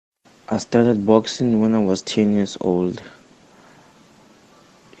I started boxing when I was 10 years old.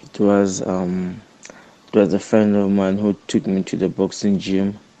 It was um it was a friend of mine who took me to the boxing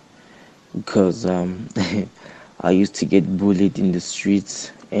gym because I used to get bullied in the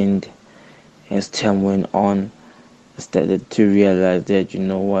streets, and as time went on, I started to realize that, you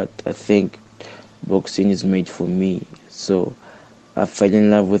know what, I think boxing is made for me. So I fell in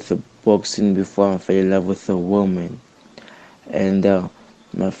love with the boxing before I fell in love with a woman. And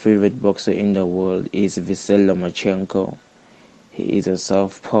my favorite boxer in the world is Vasily Lomachenko. He is a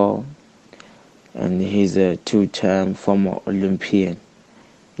southpaw, and he's a two-time former Olympian.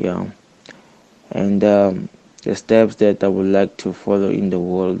 Yeah, and the steps that I would like to follow in the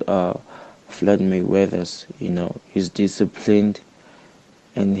world are Floyd Mayweather's. He's disciplined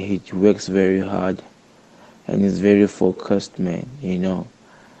and he works very hard and he's very focused man.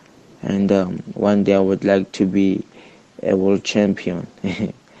 And one day I would like to be a world champion.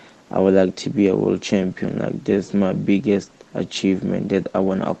 I would like to be a world champion. Like, that's my biggest achievement that I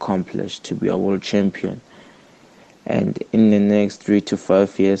want to accomplish, to be a world champion. And in the next 3 to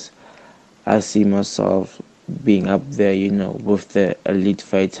 5 years, I see myself being up there, with the elite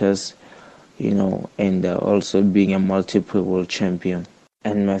fighters, and also being a multiple world champion.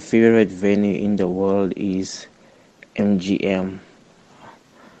 And my favorite venue in the world is MGM.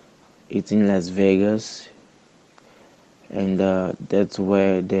 It's in Las Vegas, and that's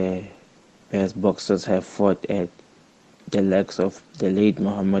where the best boxers have fought at, the likes of the late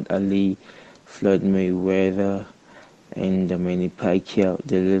Muhammad Ali, Floyd Mayweather, and Manny Pacquiao.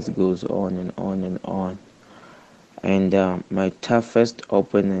 The list goes on and on and on. And my toughest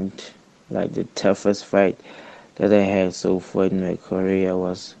opponent, like the toughest fight that I had so far in my career,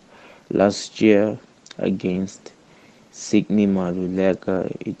 was last year against Sidney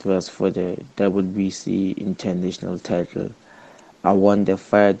Maluleka. It was for the WBC International title. I won the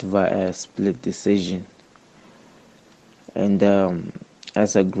fight via split decision. And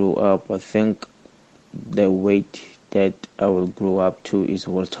as I grew up, I think the weight that I will grow up to is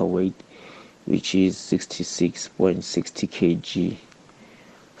welterweight, which is 66.60 kg.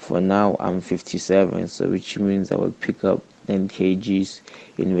 For now, I'm 57, so which means I will pick up 10 kgs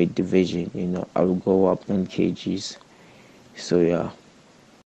in weight division. I will go up 10 kgs. So yeah.